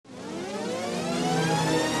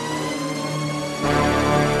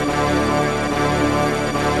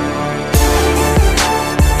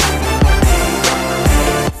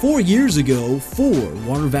4 years ago, 4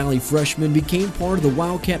 Water Valley freshmen became part of the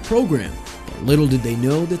Wildcat program, but little did they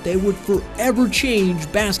know that they would forever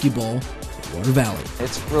change basketball in Water Valley.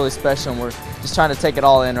 It's really special, and we're just trying to take it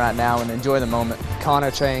all in right now and enjoy the moment.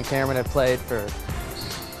 Connor, Trey, and Cameron have played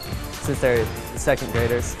since they're second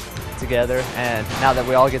graders together, and now that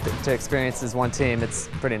we all get to experience as one team, it's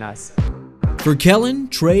pretty nice. For Kellen,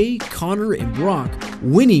 Trey, Connor, and Brock,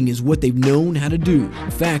 winning is what they've known how to do.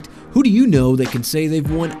 In fact, who do you know that can say they've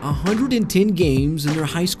won 110 games in their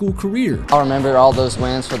high school career? I'll remember all those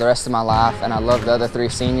wins for the rest of my life, and I love the other 3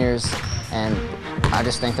 seniors, and I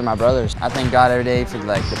just think they're my brothers. I thank God every day for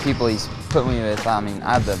the people He's put me with. I mean,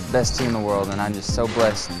 I have the best team in the world, and I'm just so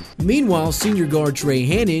blessed. Meanwhile, senior guard Trey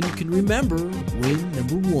Hannon can remember win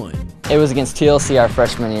number 1. It was against TLC our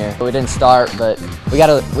freshman year. We didn't start, but we got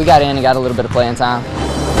in and got a little bit of playing time.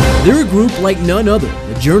 They're a group like none other.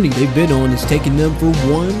 The journey they've been on has taken them for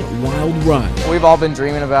one wild ride. We've all been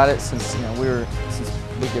dreaming about it since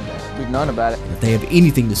we've known about it. If they have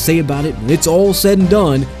anything to say about it, when it's all said and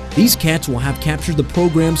done, these Cats will have captured the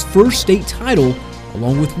program's first state title,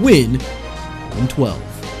 along with win in 12.